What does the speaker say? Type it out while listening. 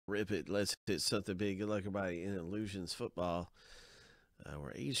Rip it. Let's hit something big. Good luck, everybody, in Illusions football.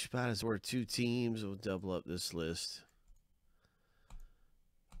 Where each spot is worth 2 teams. We'll double up this list.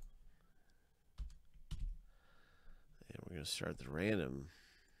 And we're going to start the random.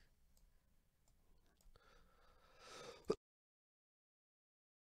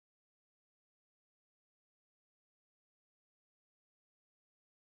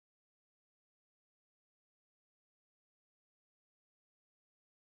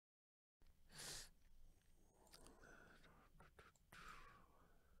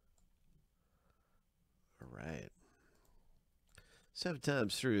 All right. 7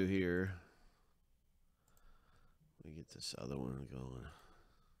 times through here. Let me get this other one going.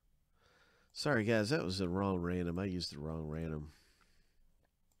 Sorry, guys, that was the wrong random. I used the wrong random.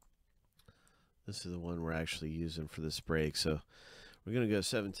 This is the one we're actually using for this break. So we're going to go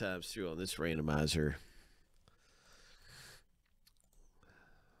 7 times through on this randomizer.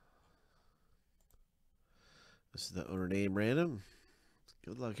 This is the owner name random.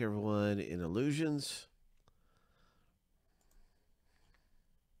 Good luck, everyone, in Illusions.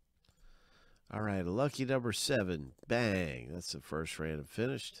 All right, lucky number 7. Bang. That's the first random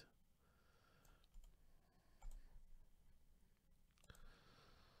finished.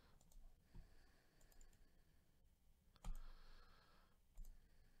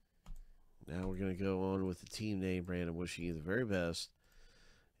 Now we're going to go on with the team name random. Wishing you the very best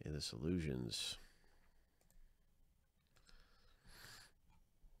in this Illusions.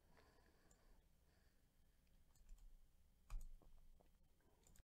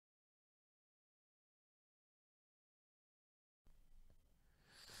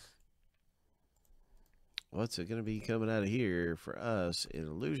 What's it going to be coming out of here for us in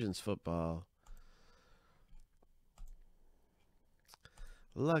Illusions football?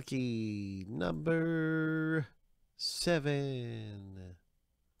 Lucky number 7.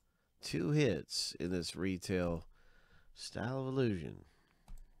 2 hits in this retail style of illusion.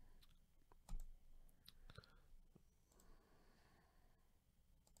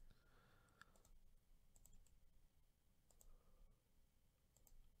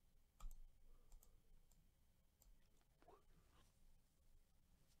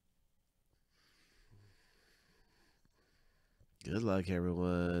 Good luck,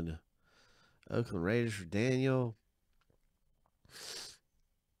 everyone. Oakland Raiders for Daniel.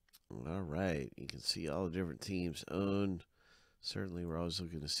 All right. You can see all the different teams owned. Certainly, we're always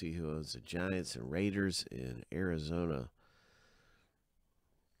looking to see who owns the Giants and Raiders in Arizona.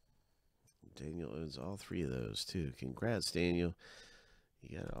 Daniel owns all 3 of those, too. Congrats, Daniel.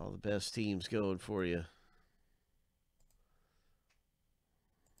 You got all the best teams going for you.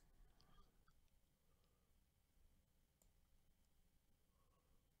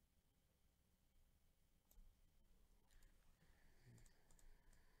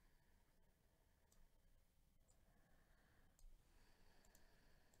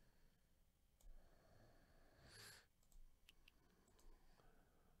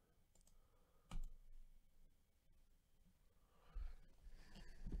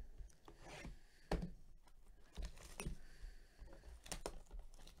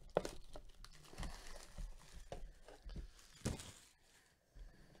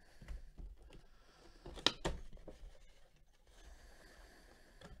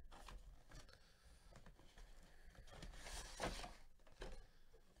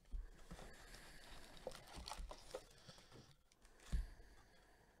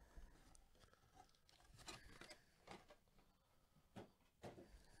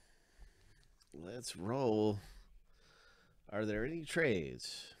 Let's roll. Are there any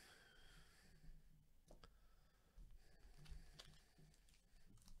trades?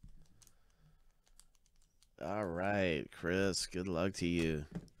 All right, Chris. Good luck to you.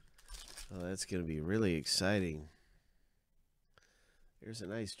 Oh, that's going to be really exciting. There's a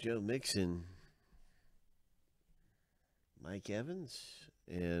nice Joe Mixon. Mike Evans.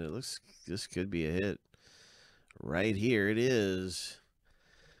 And it looks this could be a hit. Right here it is.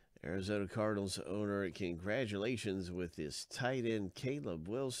 Arizona Cardinals owner, congratulations with this tight end Caleb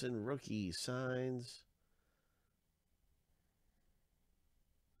Wilson rookie signs.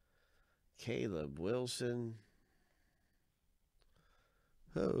 Caleb Wilson.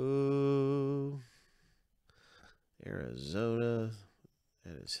 Oh, Arizona.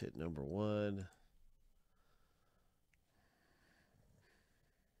 That is hit number 1.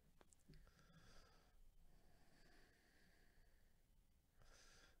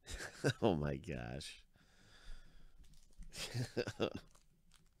 Oh my gosh.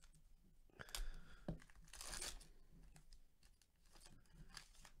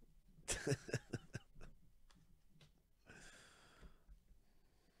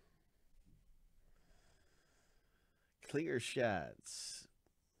 Clear shots.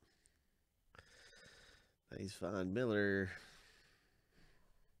 Nice Von Miller.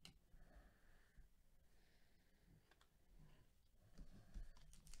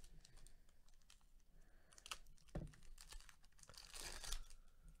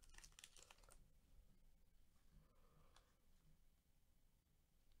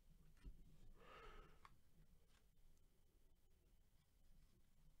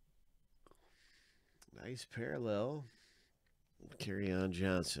 Nice parallel. Kerryon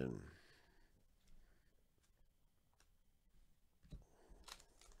Johnson.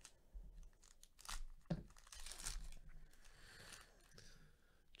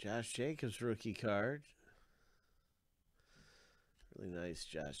 Josh Jacobs rookie card. Really nice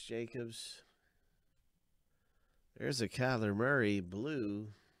Josh Jacobs. There's a Kyler Murray blue.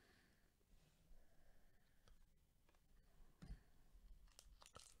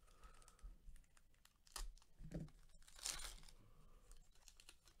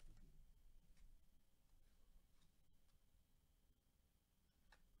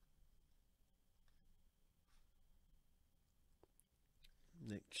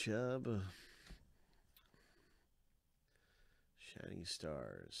 Nick Chubb. Shining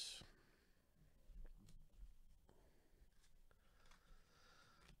Stars.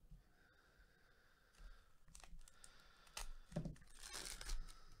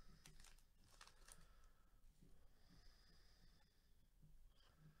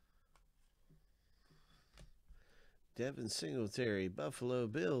 Devin Singletary, Buffalo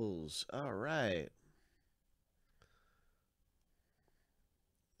Bills. All right.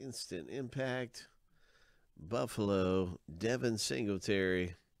 Instant Impact. Buffalo, Devin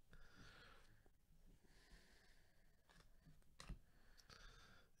Singletary.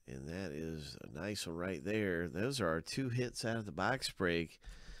 And that is a nice one right there. Those are our 2 hits out of the box break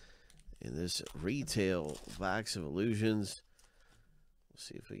in this retail box of illusions. We'll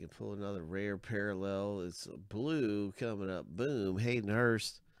see if we can pull another rare parallel. It's a blue coming up. Boom. Hayden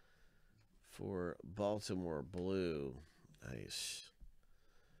Hurst for Baltimore blue. Nice.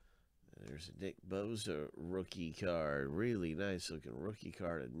 And there's a Nick Bosa rookie card. Really nice looking rookie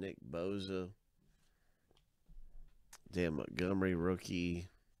card of Nick Bosa. Dan Montgomery rookie.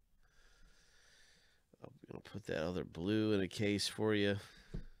 I'm going to put that other blue in a case for you.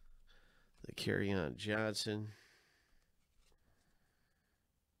 The Kerryon Johnson.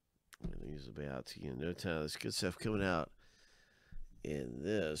 These will be out to you in no time. There's good stuff coming out in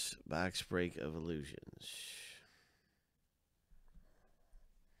this box break of illusions.